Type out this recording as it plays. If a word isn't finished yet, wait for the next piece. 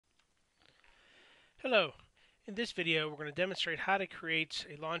Hello. In this video, we're going to demonstrate how to create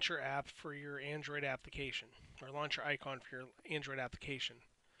a launcher app for your Android application, or launcher icon for your Android application.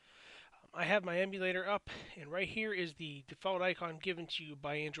 I have my emulator up, and right here is the default icon given to you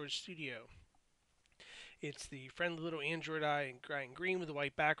by Android Studio. It's the friendly little Android eye in green with a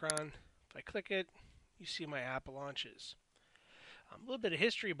white background. If I click it, you see my app launches. A little bit of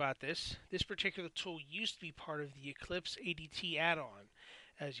history about this. This particular tool used to be part of the Eclipse ADT add-on.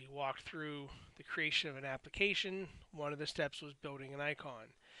 As you walk through the creation of an application, one of the steps was building an icon.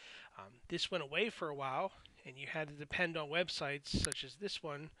 This went away for a while, and you had to depend on websites such as this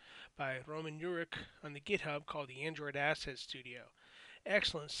one by Roman Urich on the GitHub called the Android Asset Studio.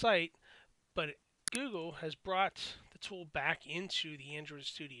 Excellent site, but Google has brought the tool back into the Android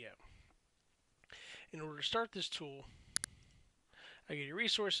Studio. In order to start this tool, I go to your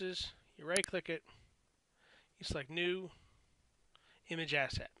resources, you right click it, you select new image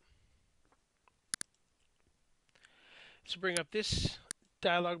asset. So bring up this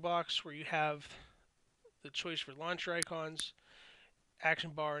dialog box where you have the choice for launcher icons, action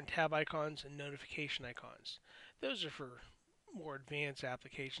bar and tab icons, and notification icons. Those are for more advanced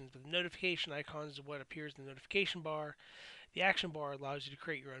applications, but the notification icons is what appears in the notification bar. The action bar allows you to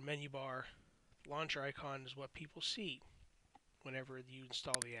create your own menu bar. The launcher icon is what people see whenever you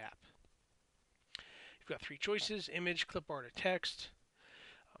install the app. You've got three choices: image, clip art, or text.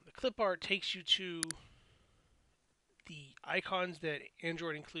 The clip art takes you to the icons that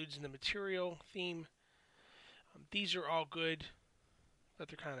Android includes in the material theme. These are all good, but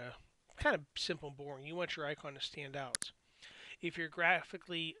they're kind of simple and boring. You want your icon to stand out. If you're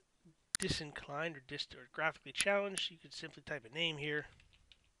graphically disinclined or graphically challenged, you could simply type a name here,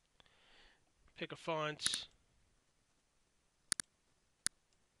 pick a font,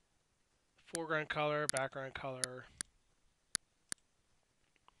 foreground color, background color,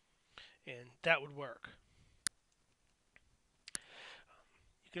 and that would work.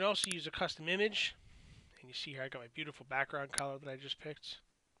 You can also use a custom image, and you see here I got my beautiful background color that I just picked.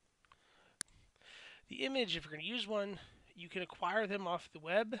 The image, if you're going to use one, you can acquire them off the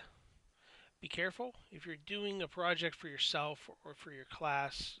web. Be careful. If you're doing a project for yourself or for your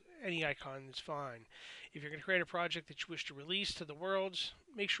class, any icon is fine. If you're going to create a project that you wish to release to the world,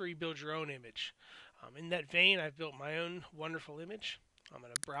 make sure you build your own image. In that vein, I've built my own wonderful image. I'm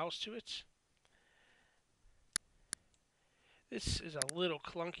going to browse to it. This is a little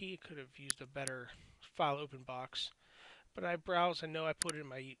clunky. Could have used a better file open box. But I browse. I know I put it in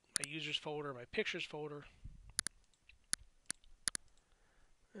my users folder, my pictures folder.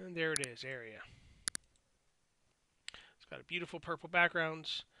 And there it is, area. It's got a beautiful purple background.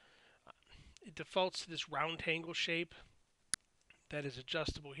 It defaults to this rectangle shape that is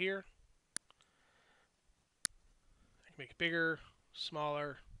adjustable here. I can make it bigger,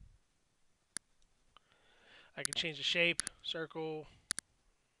 smaller. I can change the shape, circle,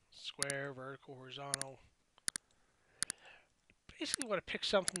 square, vertical, horizontal. Basically want to pick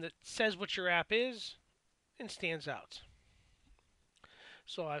something that says what your app is and stands out.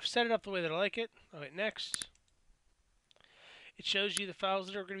 So I've set it up the way that I like it. I'll hit next. It shows you the files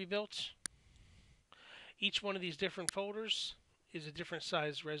that are going to be built. Each one of these different folders is a different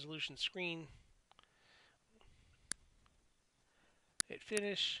size resolution screen. Hit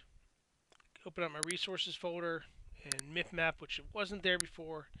finish. Open up my resources folder, and MipMap, which it wasn't there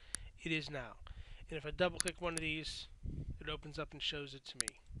before, it is now. And if I double click one of these, it opens up and shows it to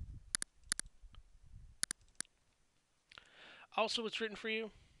me. Also, what's written for you,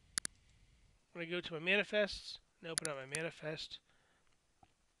 when I go to my manifests and open up my manifest,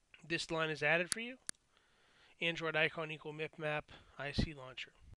 this line is added for you. Android icon equal MipMap IC launcher.